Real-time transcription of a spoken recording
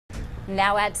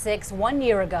Now at 6, 1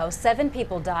 year ago, 7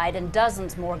 people died and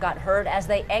dozens more got hurt as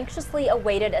they anxiously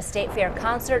awaited a state fair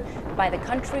concert by the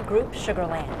country group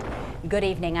Sugarland. Good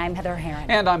evening, I'm Heather Herron.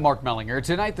 And I'm Mark Mellinger.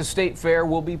 Tonight, the state fair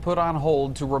will be put on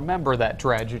hold to remember that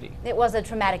tragedy. It was a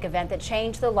traumatic event that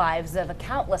changed the lives of a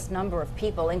countless number of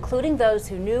people, including those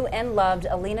who knew and loved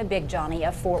Alina BigJohny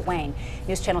of Fort Wayne.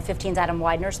 News Channel 15's Adam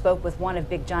Widener spoke with one of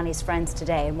BigJohny's friends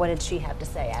today. And what did she have to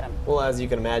say, Adam? Well, as you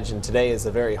can imagine, today is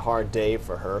a very hard day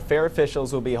for her. Fair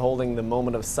officials will be holding the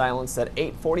moment of silence at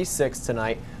 8:46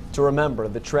 tonight to remember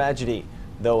the tragedy.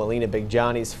 Though Alina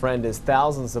BigJohny's friend is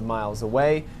thousands of miles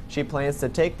away, she plans to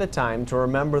take the time to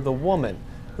remember the woman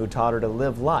who taught her to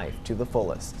live life to the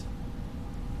fullest.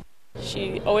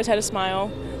 She always had a smile,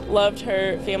 loved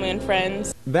her family and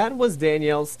friends. That was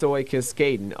Danielle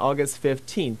Stoy-Cascaden August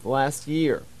 15th last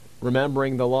year,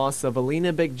 remembering the loss of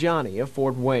Alina BigJohny of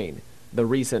Fort Wayne. The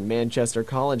recent Manchester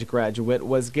College graduate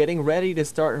was getting ready to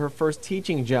start her first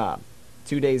teaching job.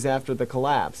 2 days after the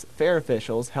collapse, fair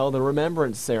officials held a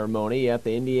remembrance ceremony at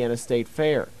the Indiana State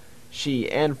Fair.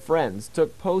 She and friends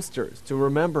took posters to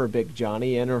remember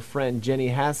BigJohny and her friend Jenny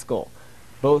Haskell.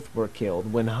 Both were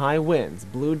killed when high winds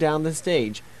blew down the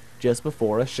stage just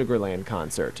before a Sugarland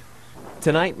concert.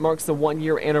 Tonight marks the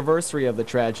 1-year anniversary of the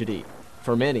tragedy.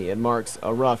 For many, it marks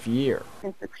a rough year.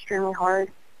 It's extremely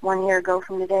hard. 1 year ago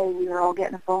from today, we were all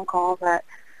getting a phone call that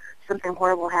something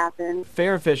horrible happened.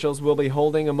 Fair officials will be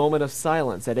holding a moment of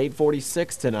silence at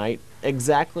 8:46 tonight,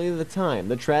 exactly the time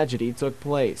the tragedy took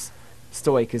place.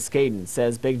 Stoy-Cascaden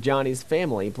says BigJohny's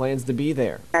family plans to be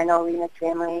there. I know Alina's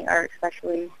family are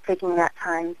especially taking that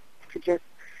time to just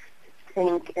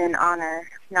think and honor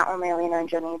not only Alina and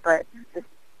Jenny, but the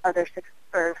other 6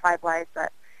 or 5 lives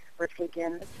that were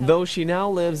taken. Though she now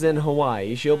lives in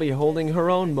Hawaii, she'll be holding her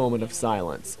own moment of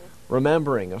silence,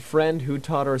 remembering a friend who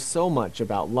taught her so much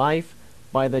about life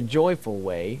by the joyful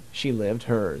way she lived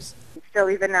hers. Still,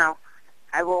 even now,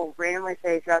 I will randomly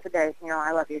say throughout the day,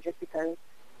 I love you, just because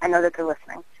I know that they're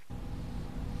listening.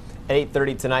 At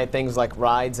 8:30 tonight, things like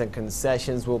rides and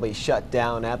concessions will be shut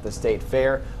down at the state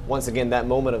fair. Once again, that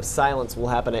moment of silence will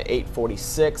happen at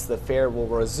 8:46. The fair will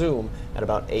resume at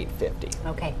about 8:50.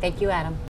 Okay, thank you, Adam.